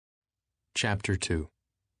Chapter 2.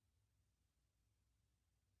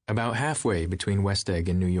 About halfway between West Egg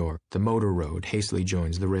and New York, the motor road hastily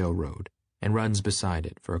joins the railroad and runs beside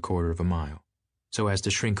it for a quarter of a mile, so as to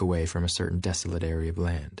shrink away from a certain desolate area of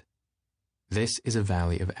land. This is a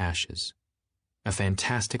valley of ashes, a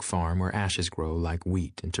fantastic farm where ashes grow like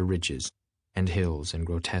wheat into ridges and hills and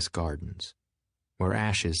grotesque gardens, where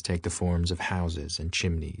ashes take the forms of houses and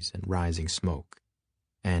chimneys and rising smoke,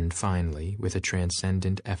 and finally, with a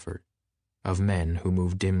transcendent effort, of men who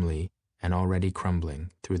move dimly and already crumbling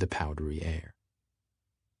through the powdery air.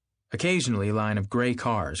 Occasionally a line of gray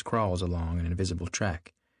cars crawls along an invisible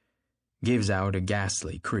track, gives out a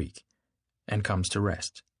ghastly creak, and comes to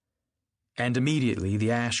rest. And immediately the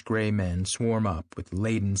ash-gray men swarm up with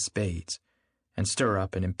laden spades and stir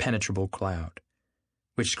up an impenetrable cloud,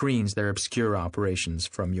 which screens their obscure operations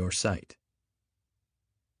from your sight.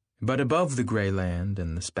 But above the gray land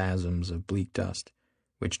and the spasms of bleak dust,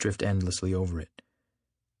 which drift endlessly over it,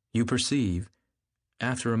 you perceive,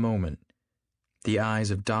 after a moment, the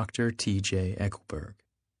eyes of Dr. T.J. Eckelberg.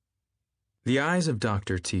 The eyes of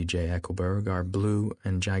Dr. T.J. Eckelberg are blue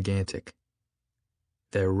and gigantic.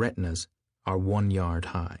 Their retinas are 1 yard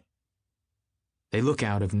high. They look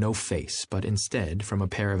out of no face, but instead from a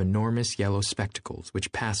pair of enormous yellow spectacles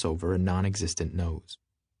which pass over a non-existent nose.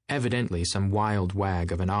 Evidently some wild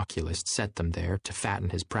wag of an oculist set them there to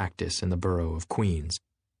fatten his practice in the borough of Queens,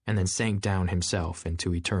 and then sank down himself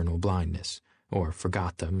into eternal blindness, or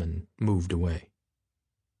forgot them and moved away.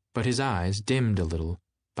 But his eyes, dimmed a little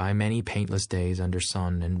by many paintless days under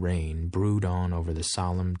sun and rain, brood on over the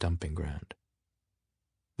solemn dumping ground.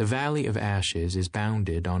 The valley of ashes is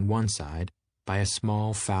bounded on one side by a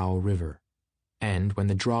small foul river, and when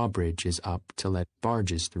the drawbridge is up to let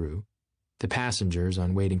barges through, the passengers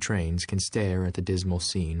on waiting trains can stare at the dismal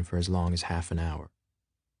scene for as long as half an hour.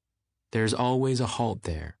 There is always a halt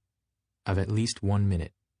there, of at least 1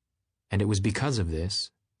 minute, and it was because of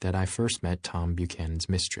this that I first met Tom Buchanan's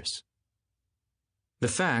mistress. The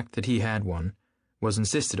fact that he had one was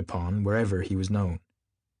insisted upon wherever he was known.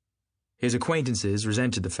 His acquaintances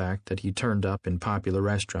resented the fact that he turned up in popular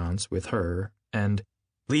restaurants with her and,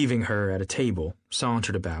 leaving her at a table,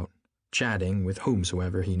 sauntered about, chatting with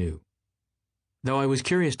whomsoever he knew. Though I was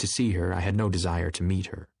curious to see her, I had no desire to meet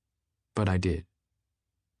her, but I did.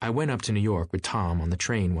 I went up to New York with Tom on the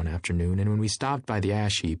train one afternoon, and when we stopped by the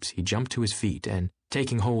ash heaps, he jumped to his feet and,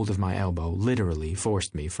 taking hold of my elbow, literally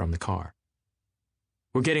forced me from the car.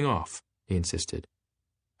 "We're getting off," he insisted.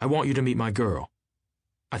 "I want you to meet my girl."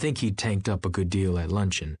 I think he'd tanked up a good deal at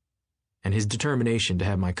luncheon, and his determination to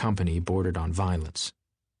have my company bordered on violence.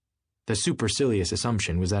 The supercilious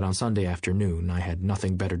assumption was that on Sunday afternoon I had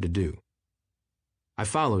nothing better to do. I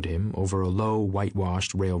followed him over a low,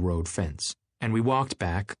 whitewashed railroad fence, and we walked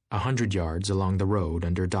back 100 yards along the road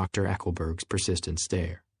under Dr. Eckelberg's persistent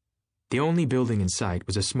stare. The only building in sight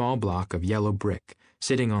was a small block of yellow brick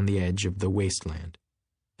sitting on the edge of the wasteland,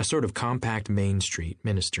 a sort of compact main street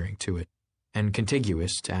ministering to it, and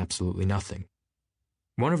contiguous to absolutely nothing.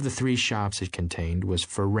 One of the 3 shops it contained was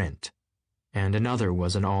for rent, and another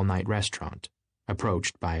was an all-night restaurant,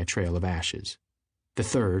 approached by a trail of ashes. The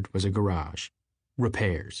third was a garage.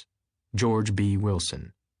 Repairs. George B.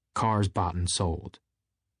 Wilson. Cars bought and sold.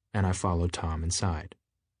 And I followed Tom inside.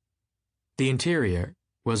 The interior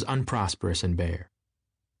was unprosperous and bare.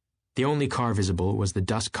 The only car visible was the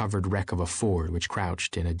dust-covered wreck of a Ford which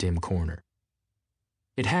crouched in a dim corner.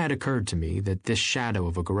 It had occurred to me that this shadow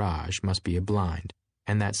of a garage must be a blind,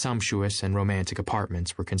 and that sumptuous and romantic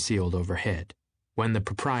apartments were concealed overhead, when the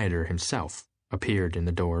proprietor himself appeared in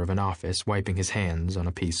the door of an office wiping his hands on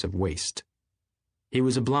a piece of waste. He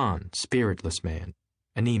was a blond, spiritless man,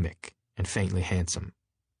 anemic and faintly handsome.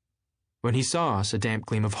 When he saw us, a damp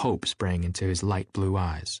gleam of hope sprang into his light blue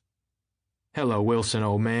eyes. "Hello, Wilson,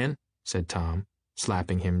 old man," said Tom,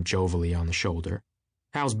 slapping him jovially on the shoulder.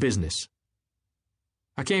 "How's business?"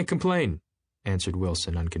 "I can't complain," answered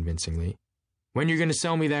Wilson unconvincingly. "When you going to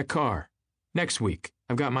sell me that car?" "Next week.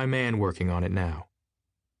 I've got my man working on it now."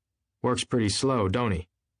 "Works pretty slow, don't he?"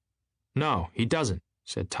 "No, he doesn't,"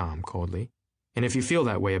 said Tom coldly. "And if you feel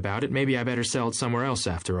that way about it, maybe I better sell it somewhere else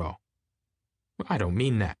after all." "I don't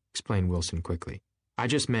mean that," explained Wilson quickly. "I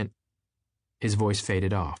just meant—" His voice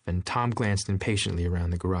faded off, and Tom glanced impatiently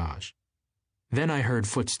around the garage. Then I heard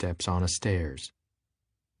footsteps on a stairs,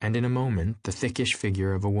 and in a moment the thickish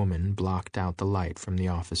figure of a woman blocked out the light from the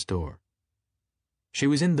office door. She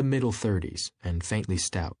was in the middle 30s and faintly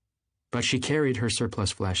stout, but she carried her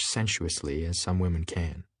surplus flesh sensuously as some women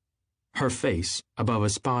can. Her face, above a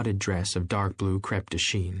spotted dress of dark blue crêpe de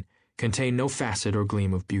chine, contained no facet or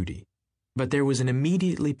gleam of beauty, but there was an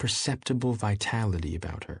immediately perceptible vitality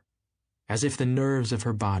about her, as if the nerves of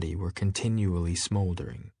her body were continually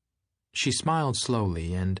smoldering. She smiled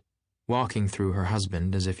slowly and, walking through her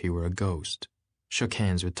husband as if he were a ghost, shook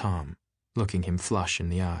hands with Tom, looking him flush in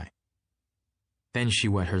the eye. Then she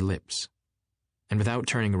wet her lips, and without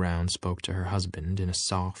turning around spoke to her husband in a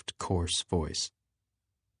soft, coarse voice.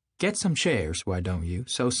 "Get some chairs, why don't you,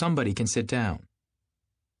 so somebody can sit down?"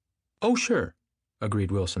 "Oh, sure,"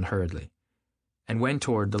 agreed Wilson hurriedly, and went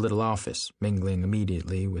toward the little office, mingling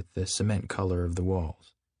immediately with the cement color of the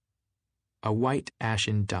walls. A white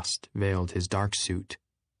ashen dust veiled his dark suit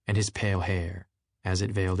and his pale hair, as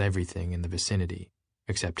it veiled everything in the vicinity,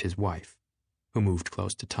 except his wife, who moved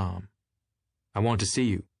close to Tom. "I want to see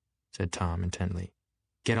you," said Tom intently.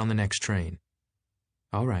 "Get on the next train."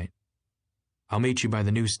 "All right. I'll meet you by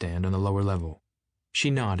the newsstand on the lower level." She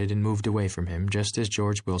nodded and moved away from him just as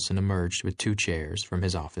George Wilson emerged with 2 chairs from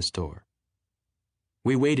his office door.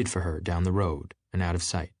 We waited for her down the road and out of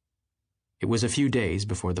sight. It was a few days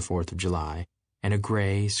before the 4th of July, and a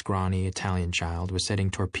gray, scrawny Italian child was setting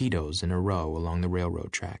torpedoes in a row along the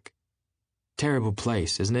railroad track. "Terrible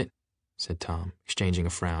place, isn't it?" said Tom, exchanging a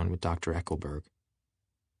frown with Dr. Eckelberg.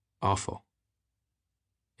 "Awful.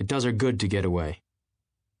 It does her good to get away."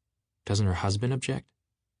 "Doesn't her husband object?"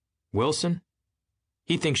 "Wilson?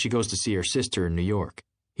 He thinks she goes to see her sister in New York.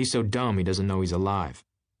 He's so dumb he doesn't know he's alive."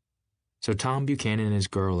 So Tom Buchanan and his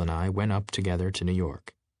girl and I went up together to New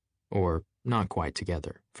York. Or not quite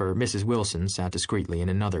together, for Mrs. Wilson sat discreetly in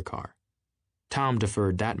another car. Tom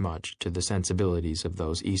deferred that much to the sensibilities of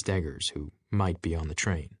those East Eggers who might be on the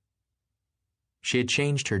train. She had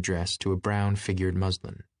changed her dress to a brown figured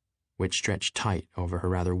muslin, which stretched tight over her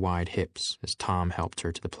rather wide hips as Tom helped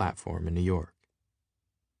her to the platform in New York.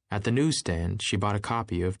 At the newsstand, she bought a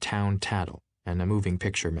copy of Town Tattle and a moving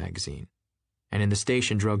picture magazine, and in the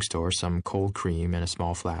station drugstore some cold cream and a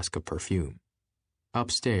small flask of perfume.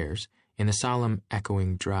 Upstairs, in the solemn,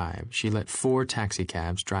 echoing drive, she let 4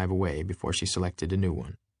 taxicabs drive away before she selected a new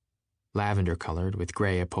one, lavender-colored with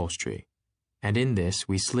gray upholstery, and in this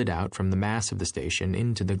we slid out from the mass of the station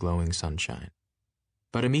into the glowing sunshine.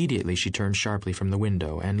 But immediately she turned sharply from the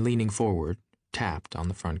window and, leaning forward, tapped on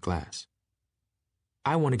the front glass.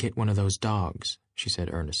 "I want to get one of those dogs," she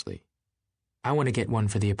said earnestly. "I want to get one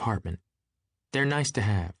for the apartment. They're nice to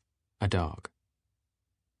have, a dog."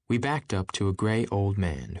 We backed up to a gray old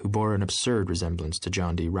man who bore an absurd resemblance to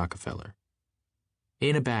John D. Rockefeller.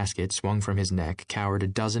 In a basket swung from his neck cowered a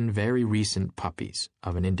dozen very recent puppies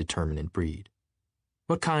of an indeterminate breed.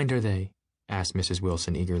 "What kind are they?" asked Mrs.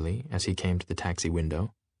 Wilson eagerly as he came to the taxi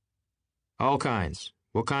window. "All kinds.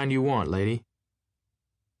 What kind you want, lady?"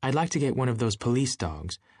 "I'd like to get one of those police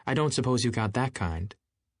dogs. I don't suppose you got that kind."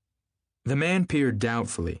 The man peered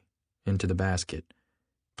doubtfully into the basket,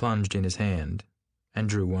 plunged in his hand, and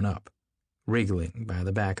drew one up, wriggling by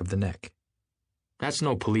the back of the neck. "That's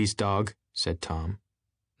no police dog," said Tom.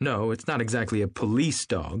 "No, it's not exactly a police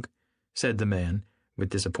dog," said the man, with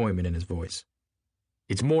disappointment in his voice.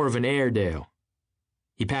 "It's more of an Airedale."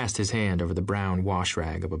 He passed his hand over the brown wash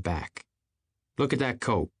rag of a back. "Look at that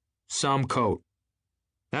coat. Some coat.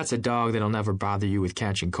 That's a dog that'll never bother you with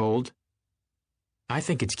catching cold." "I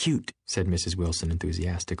think it's cute," said Mrs. Wilson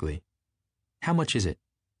enthusiastically. "How much is it?"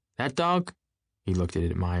 "That dog?" He looked at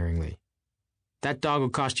it admiringly. "That dog will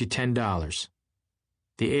cost you $10.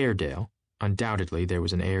 The Airedale, undoubtedly there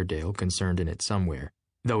was an Airedale concerned in it somewhere,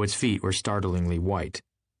 though its feet were startlingly white,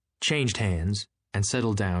 changed hands and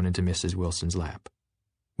settled down into Mrs. Wilson's lap,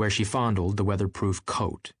 where she fondled the weatherproof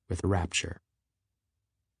coat with rapture.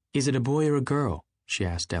 "Is it a boy or a girl?" she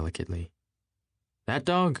asked delicately. "That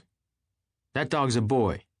dog? That dog's a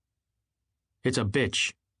boy." "It's a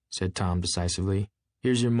bitch," said Tom decisively.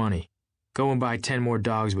 "Here's your money. Go and buy 10 more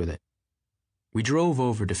dogs with it." We drove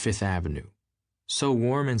over to Fifth Avenue, so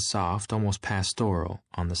warm and soft, almost pastoral,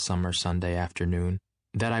 on the summer Sunday afternoon,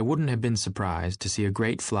 that I wouldn't have been surprised to see a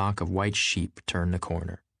great flock of white sheep turn the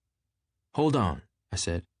corner. "Hold on," I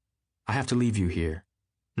said. "I have to leave you here."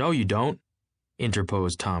 "No, you don't,"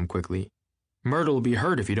 interposed Tom quickly. "Myrtle will be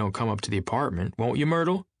hurt if you don't come up to the apartment, won't you,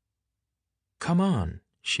 Myrtle?" "Come on,"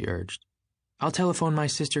 she urged. "I'll telephone my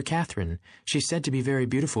sister Catherine. She's said to be very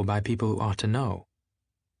beautiful by people who ought to know."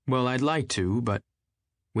 "Well, I'd like to, but—"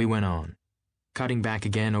 We went on, cutting back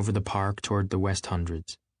again over the park toward the West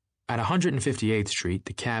Hundreds. At 158th Street,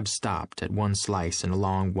 the cab stopped at one slice in a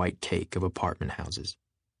long white cake of apartment houses.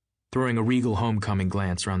 Throwing a regal homecoming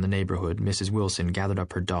glance around the neighborhood, Mrs. Wilson gathered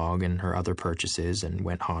up her dog and her other purchases and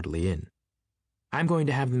went haughtily in. "I'm going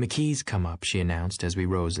to have the McKees come up," she announced as we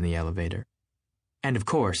rose in the elevator. "And of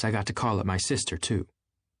course, I got to call up my sister, too."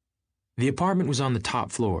 The apartment was on the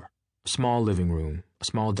top floor, a small living room, a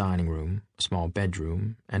small dining room, a small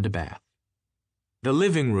bedroom, and a bath. The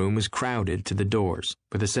living room was crowded to the doors,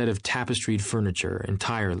 with a set of tapestried furniture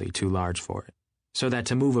entirely too large for it, so that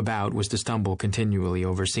to move about was to stumble continually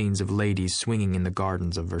over scenes of ladies swinging in the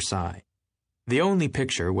gardens of Versailles. The only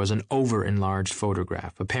picture was an over-enlarged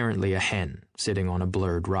photograph, apparently a hen, sitting on a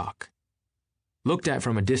blurred rock. Looked at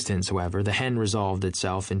from a distance, however, the hen resolved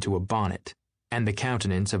itself into a bonnet, and the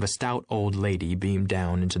countenance of a stout old lady beamed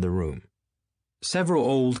down into the room. Several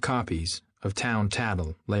old copies of Town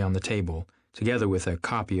Tattle lay on the table, together with a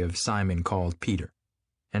copy of Simon Called Peter,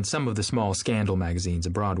 and some of the small scandal magazines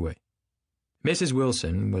of Broadway. Mrs.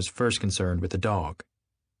 Wilson was first concerned with the dog.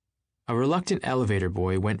 A reluctant elevator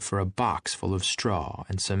boy went for a box full of straw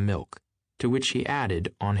and some milk, to which he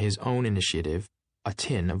added, on his own initiative, a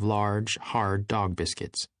tin of large, hard dog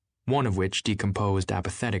biscuits, one of which decomposed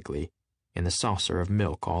apathetically in the saucer of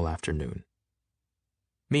milk all afternoon.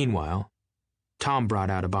 Meanwhile, Tom brought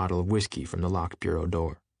out a bottle of whiskey from the locked bureau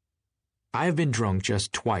door. I have been drunk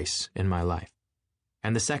just twice in my life,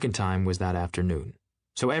 and the second time was that afternoon,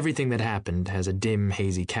 so everything that happened has a dim,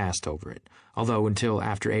 hazy cast over it, although until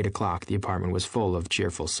after 8 o'clock the apartment was full of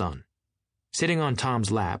cheerful sun. Sitting on Tom's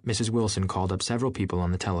lap, Mrs. Wilson called up several people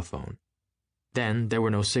on the telephone. Then there were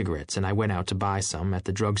no cigarettes, and I went out to buy some at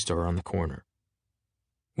the drugstore on the corner.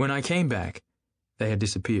 When I came back, they had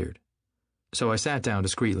disappeared, so I sat down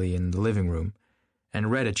discreetly in the living room and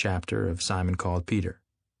read a chapter of Simon Called Peter.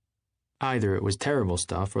 Either it was terrible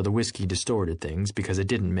stuff or the whiskey distorted things because it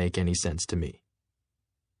didn't make any sense to me.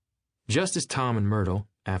 Just as Tom and Myrtle,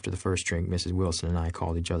 after the first drink Mrs. Wilson and I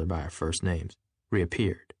called each other by our first names,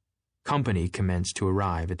 reappeared, company commenced to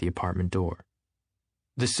arrive at the apartment door.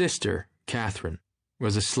 The sister, Catherine,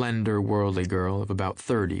 was a slender, worldly girl of about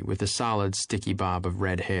 30 with a solid, sticky bob of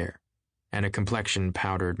red hair and a complexion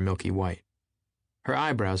powdered milky white. Her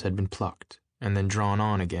eyebrows had been plucked and then drawn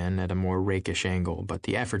on again at a more rakish angle, but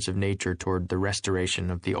the efforts of nature toward the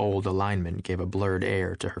restoration of the old alignment gave a blurred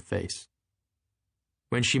air to her face.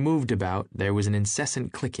 When she moved about, there was an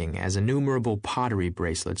incessant clicking as innumerable pottery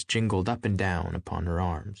bracelets jingled up and down upon her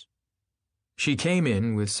arms. She came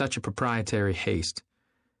in with such a proprietary haste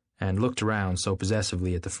and looked around so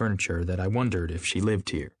possessively at the furniture that I wondered if she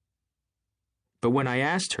lived here. But when I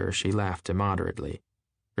asked her, she laughed immoderately,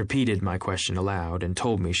 repeated my question aloud, and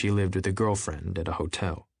told me she lived with a girlfriend at a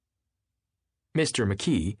hotel. Mr.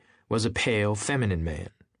 McKee was a pale, feminine man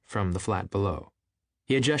from the flat below.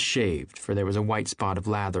 He had just shaved, for there was a white spot of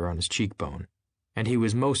lather on his cheekbone, and he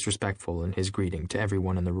was most respectful in his greeting to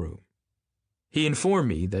everyone in the room. He informed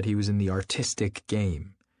me that he was in the artistic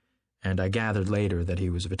game, and I gathered later that he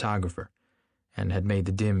was a photographer, and had made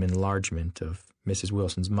the dim enlargement of Mrs.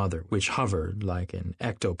 Wilson's mother, which hovered like an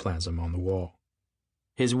ectoplasm on the wall.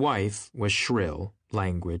 His wife was shrill,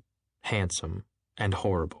 languid, handsome, and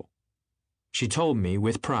horrible. She told me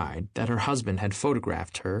with pride that her husband had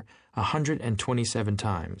photographed her 127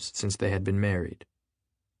 times since they had been married.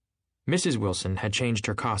 Mrs. Wilson had changed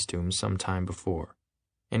her costume some time before,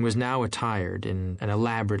 and was now attired in an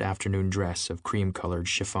elaborate afternoon dress of cream-colored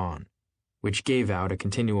chiffon, which gave out a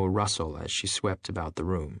continual rustle as she swept about the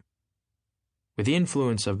room. With the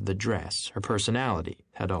influence of the dress, her personality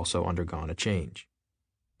had also undergone a change.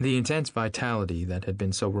 The intense vitality that had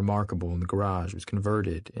been so remarkable in the garage was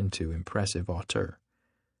converted into impressive hauteur.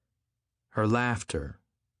 Her laughter,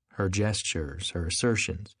 her gestures, her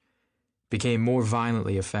assertions became more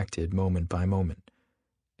violently affected moment by moment,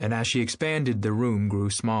 and as she expanded, the room grew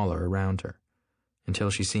smaller around her, until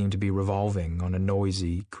she seemed to be revolving on a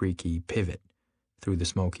noisy, creaky pivot through the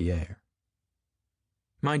smoky air.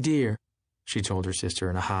 "My dear," she told her sister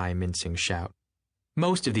in a high, mincing shout,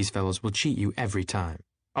 "most of these fellows will cheat you every time.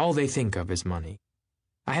 All they think of is money.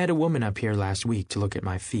 I had a woman up here last week to look at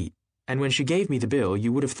my feet, and when she gave me the bill,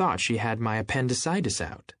 you would have thought she had my appendicitis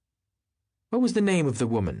out." "What was the name of the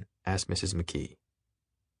woman?" asked Mrs. McKee.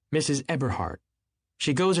 "Mrs. Eberhardt.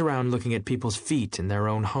 She goes around looking at people's feet in their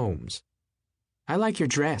own homes." "I like your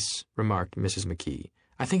dress," remarked Mrs. McKee.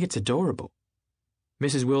 "I think it's adorable."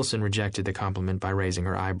 Mrs. Wilson rejected the compliment by raising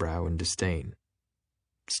her eyebrow in disdain.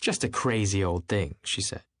 "It's just a crazy old thing," she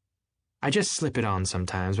said. "I just slip it on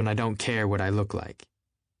sometimes when I don't care what I look like."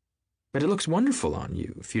 "But it looks wonderful on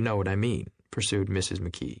you, if you know what I mean," pursued Mrs.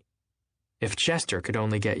 McKee. "If Chester could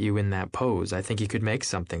only get you in that pose, I think he could make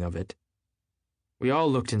something of it." We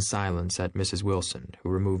all looked in silence at Mrs. Wilson, who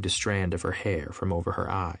removed a strand of her hair from over her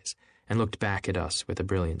eyes and looked back at us with a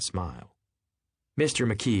brilliant smile. Mr.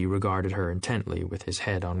 McKee regarded her intently with his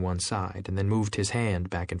head on one side and then moved his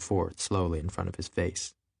hand back and forth slowly in front of his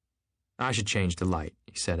face. "I should change the light,"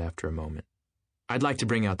 he said after a moment. "I'd like to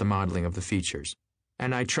bring out the modeling of the features,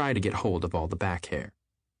 and I'd try to get hold of all the back hair."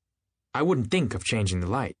 "I wouldn't think of changing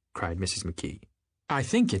the light," cried Mrs. McKee. I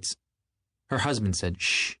think it's—" Her husband said,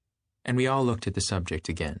 "Shh," and we all looked at the subject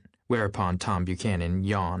again, whereupon Tom Buchanan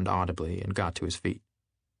yawned audibly and got to his feet.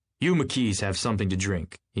 "You McKees have something to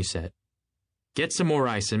drink," he said. "Get some more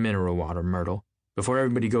ice and mineral water, Myrtle, before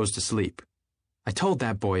everybody goes to sleep." I told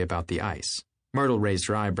that boy about the ice. Myrtle raised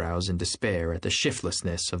her eyebrows in despair at the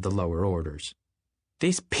shiftlessness of the lower orders.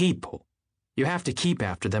 "These people, you have to keep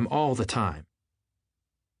after them all the time."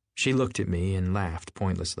 She looked at me and laughed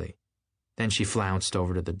pointlessly. Then she flounced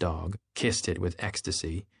over to the dog, kissed it with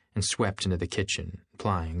ecstasy, and swept into the kitchen,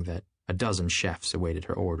 implying that a dozen chefs awaited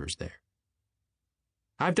her orders there.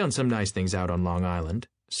 "I've done some nice things out on Long Island,"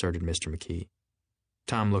 asserted Mr. McKee.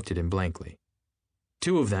 Tom looked at him blankly.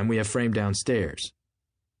 "Two of them we have framed downstairs."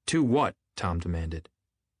 "Two what?" Tom demanded.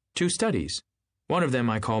 "Two studies. One of them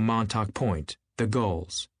I call Montauk Point, the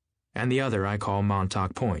Gulls, and the other I call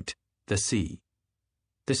Montauk Point, the Sea."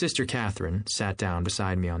 The Sister Catherine sat down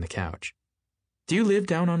beside me on the couch. "Do you live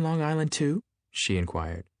down on Long Island, too?" she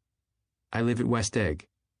inquired. "I live at West Egg."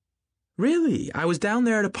 "Really? I was down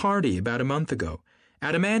there at a party about a month ago,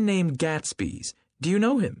 at a man named Gatsby's. Do you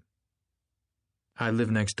know him?" "I live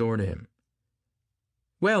next door to him."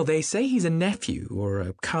 "Well, they say he's a nephew or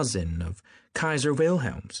a cousin of Kaiser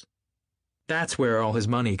Wilhelm's. That's where all his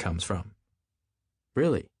money comes from."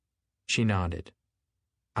 "Really?" She nodded.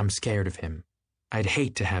 "I'm scared of him. I'd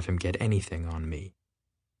hate to have him get anything on me."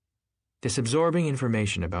 This absorbing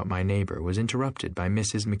information about my neighbor was interrupted by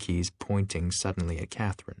Mrs. McKee's pointing suddenly at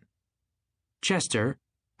Catherine. "Chester,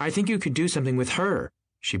 I think you could do something with her,"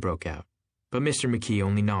 she broke out. But Mr. McKee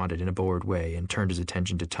only nodded in a bored way and turned his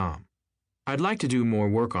attention to Tom. "I'd like to do more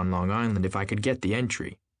work on Long Island if I could get the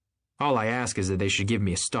entry. All I ask is that they should give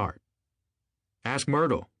me a start." "Ask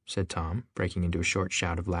Myrtle," said Tom, breaking into a short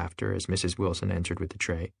shout of laughter as Mrs. Wilson entered with the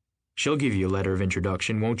tray. "She'll give you a letter of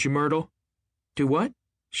introduction, won't you, Myrtle?" "Do what?"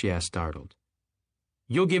 she asked, startled.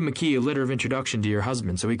 "You'll give McKee a letter of introduction to your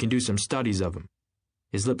husband so he can do some studies of him."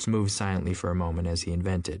 His lips moved silently for a moment as he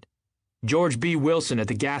invented. "George B. Wilson at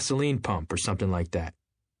the gasoline pump or something like that."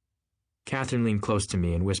 Catherine leaned close to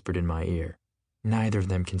me and whispered in my ear, "Neither of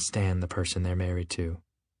them can stand the person they're married to."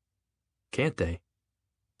 "Can't they?"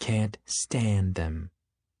 "Can't stand them."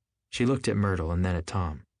 She looked at Myrtle and then at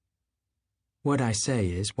Tom. "What I say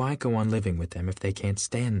is, why go on living with them if they can't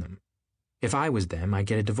stand them? If I was them, I'd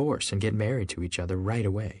get a divorce and get married to each other right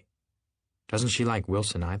away." "Doesn't she like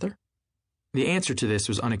Wilson either?" The answer to this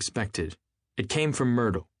was unexpected. It came from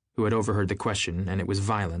Myrtle, who had overheard the question, and it was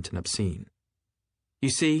violent and obscene. "You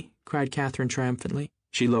see," cried Catherine triumphantly.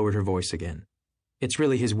 She lowered her voice again. "It's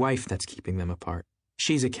really his wife that's keeping them apart.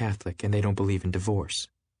 She's a Catholic, and they don't believe in divorce."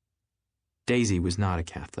 Daisy was not a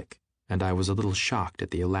Catholic, and I was a little shocked at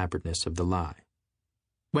the elaborateness of the lie.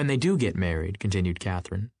 "When they do get married," continued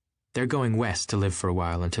Catherine, "they're going west to live for a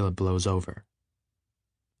while until it blows over."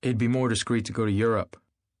 "It'd be more discreet to go to Europe."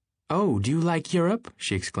 "Oh, do you like Europe?"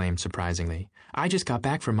 she exclaimed surprisingly. "I just got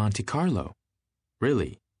back from Monte Carlo."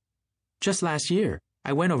 "Really?" "Just last year.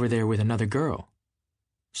 I went over there with another girl."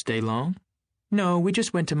 "Stay long?" "No, we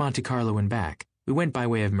just went to Monte Carlo and back. We went by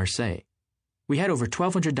way of Marseille. We had over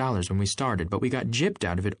 $1,200 when we started, but we got gypped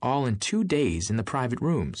out of it all in 2 days in the private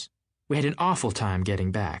rooms. We had an awful time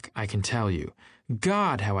getting back, I can tell you.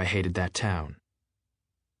 God, how I hated that town."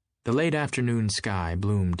 The late afternoon sky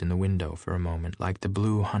bloomed in the window for a moment like the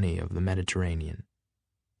blue honey of the Mediterranean.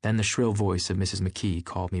 Then the shrill voice of Mrs. McKee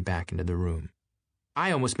called me back into the room.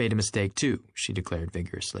 "I almost made a mistake, too," she declared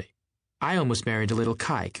vigorously. "I almost married a little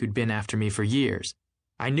kike who'd been after me for years.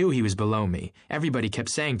 I knew he was below me. Everybody kept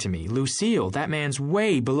saying to me, 'Lucille, that man's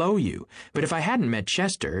way below you.' But if I hadn't met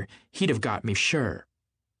Chester, he'd have got me sure."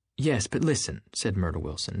 "Yes, but listen," said Myrtle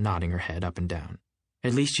Wilson, nodding her head up and down.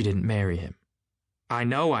 "At least you didn't marry him." "I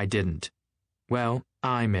know I didn't." "Well,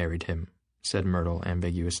 I married him," said Myrtle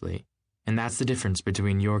ambiguously, "and that's the difference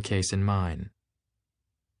between your case and mine."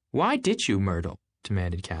 "Why did you, Myrtle?"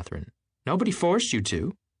 demanded Catherine. "Nobody forced you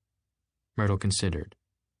to." Myrtle considered.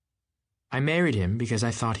 "I married him because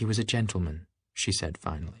I thought he was a gentleman," she said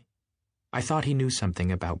finally. "I thought he knew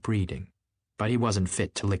something about breeding, but he wasn't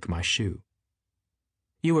fit to lick my shoe."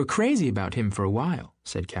 "You were crazy about him for a while,"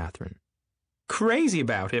 said Catherine. "Crazy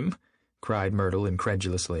about him?" cried Myrtle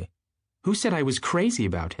incredulously. "Who said I was crazy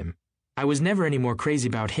about him? I was never any more crazy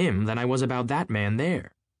about him than I was about that man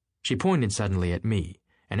there." She pointed suddenly at me,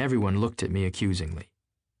 and everyone looked at me accusingly.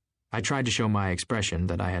 I tried to show my expression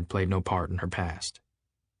that I had played no part in her past.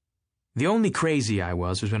 "The only crazy I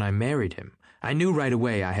was when I married him. I knew right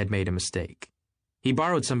away I had made a mistake. He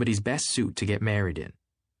borrowed somebody's best suit to get married in,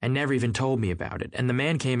 and never even told me about it, and the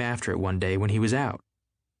man came after it one day when he was out."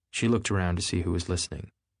 She looked around to see who was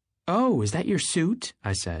listening. "Oh, is that your suit?"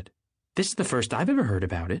 I said. This is the first I've ever heard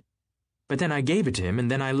about it. But then I gave it to him, and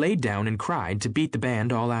then I laid down and cried to beat the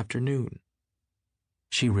band all afternoon."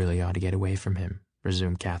 "She really ought to get away from him,"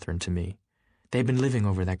 resumed Catherine to me. "They've been living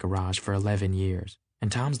over that garage for 11 years,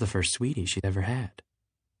 and Tom's the first sweetie she'd ever had."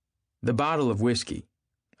 The bottle of whiskey,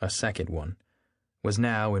 a second one, was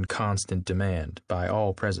now in constant demand by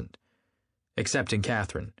all present, excepting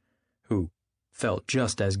Catherine, who felt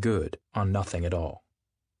just as good on nothing at all.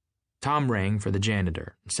 Tom rang for the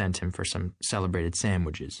janitor and sent him for some celebrated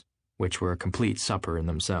sandwiches, which were a complete supper in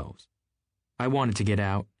themselves. I wanted to get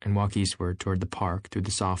out and walk eastward toward the park through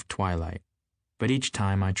the soft twilight, but each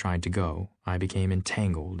time I tried to go, I became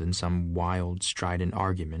entangled in some wild, strident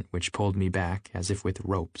argument which pulled me back, as if with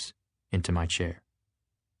ropes, into my chair.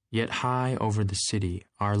 Yet high over the city,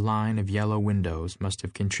 our line of yellow windows must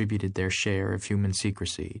have contributed their share of human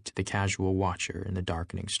secrecy to the casual watcher in the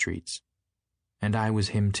darkening streets. And I was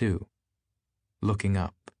him too, looking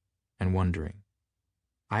up and wondering.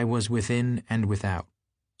 I was within and without,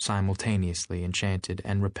 simultaneously enchanted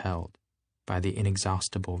and repelled by the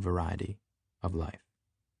inexhaustible variety of life.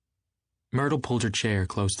 Myrtle pulled her chair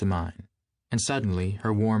close to mine, and suddenly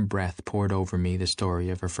her warm breath poured over me the story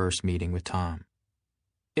of her first meeting with Tom.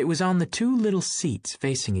 "It was on the two little seats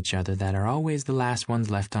facing each other that are always the last ones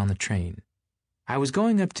left on the train. I was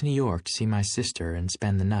going up to New York to see my sister and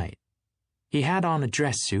spend the night. He had on a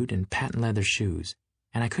dress suit and patent leather shoes,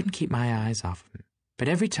 and I couldn't keep my eyes off him. But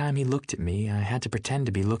every time he looked at me, I had to pretend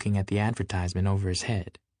to be looking at the advertisement over his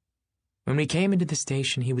head. When we came into the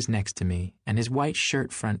station, he was next to me, and his white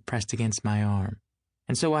shirt front pressed against my arm.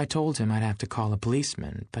 And so I told him I'd have to call a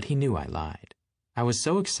policeman, but he knew I lied. I was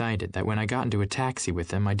so excited that when I got into a taxi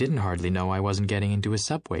with him, I didn't hardly know I wasn't getting into a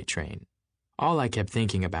subway train. All I kept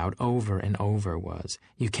thinking about over and over was,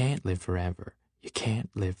 you can't live forever. You can't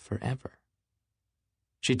live forever."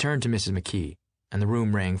 She turned to Mrs. McKee, and the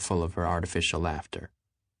room rang full of her artificial laughter.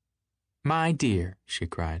 "My dear," she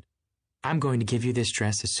cried, "I'm going to give you this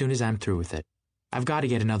dress as soon as I'm through with it. I've got to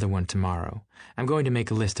get another one tomorrow. I'm going to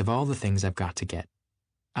make a list of all the things I've got to get.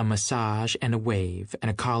 A massage and a wave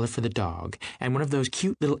and a collar for the dog and one of those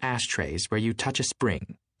cute little ashtrays where you touch a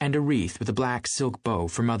spring and a wreath with a black silk bow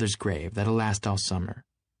for Mother's grave that'll last all summer.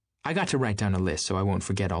 I got to write down a list so I won't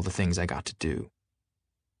forget all the things I got to do."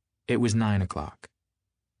 It was 9 o'clock.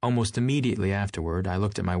 Almost immediately afterward, I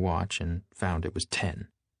looked at my watch and found it was 10.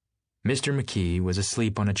 Mr. McKee was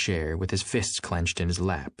asleep on a chair with his fists clenched in his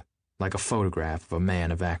lap, like a photograph of a man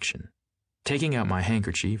of action. Taking out my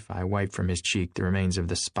handkerchief, I wiped from his cheek the remains of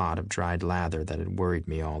the spot of dried lather that had worried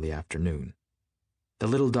me all the afternoon. The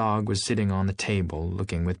little dog was sitting on the table,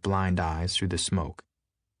 looking with blind eyes through the smoke,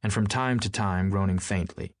 and from time to time groaning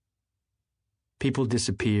faintly. People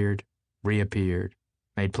disappeared, reappeared,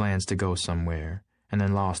 made plans to go somewhere, and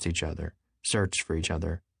then lost each other, searched for each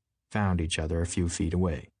other, found each other a few feet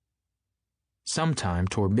away. Sometime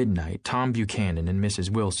toward midnight, Tom Buchanan and Mrs.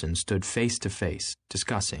 Wilson stood face to face,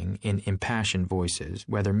 discussing, in impassioned voices,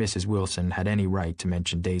 whether Mrs. Wilson had any right to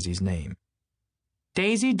mention Daisy's name.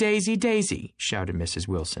 "Daisy, Daisy, Daisy," shouted Mrs.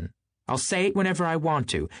 Wilson. "I'll say it whenever I want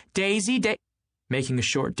to. Daisy, Making a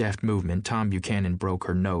short, deft movement, Tom Buchanan broke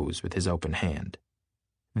her nose with his open hand.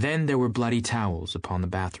 Then there were bloody towels upon the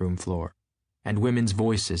bathroom floor, and women's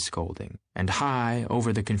voices scolding, and high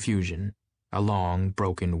over the confusion, a long,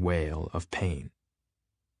 broken wail of pain.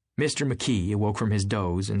 Mr. McKee awoke from his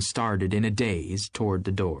doze and started in a daze toward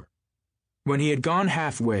the door. When he had gone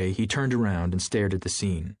halfway, he turned around and stared at the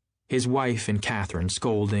scene, his wife and Catherine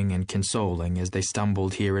scolding and consoling as they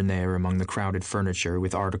stumbled here and there among the crowded furniture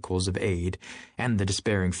with articles of aid, and the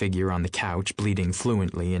despairing figure on the couch bleeding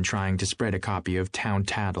fluently and trying to spread a copy of Town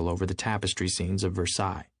Tattle over the tapestry scenes of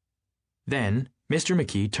Versailles. Then Mr.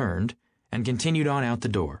 McKee turned and continued on out the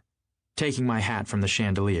door. Taking my hat from the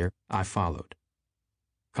chandelier, I followed.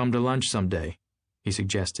 "Come to lunch someday," he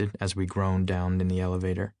suggested as we groaned down in the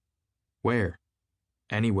elevator. "Where?"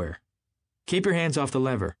 "Anywhere." "Keep your hands off the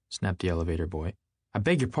lever," snapped the elevator boy. "I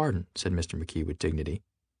beg your pardon," said Mr. McKee with dignity.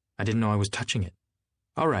 "I didn't know I was touching it."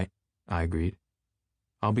 "All right," I agreed.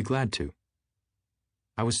 "I'll be glad to."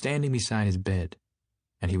 I was standing beside his bed,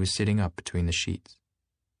 and he was sitting up between the sheets,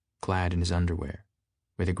 clad in his underwear,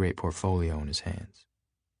 with a great portfolio in his hands.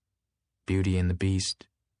 Beauty and the Beast,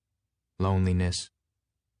 Loneliness,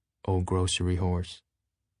 Old Grocery Horse,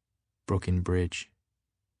 Brooklyn Bridge.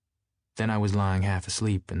 Then I was lying half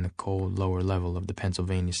asleep in the cold lower level of the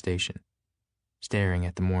Pennsylvania station, staring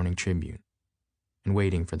at the Morning Tribune and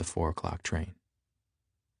waiting for the 4 o'clock train.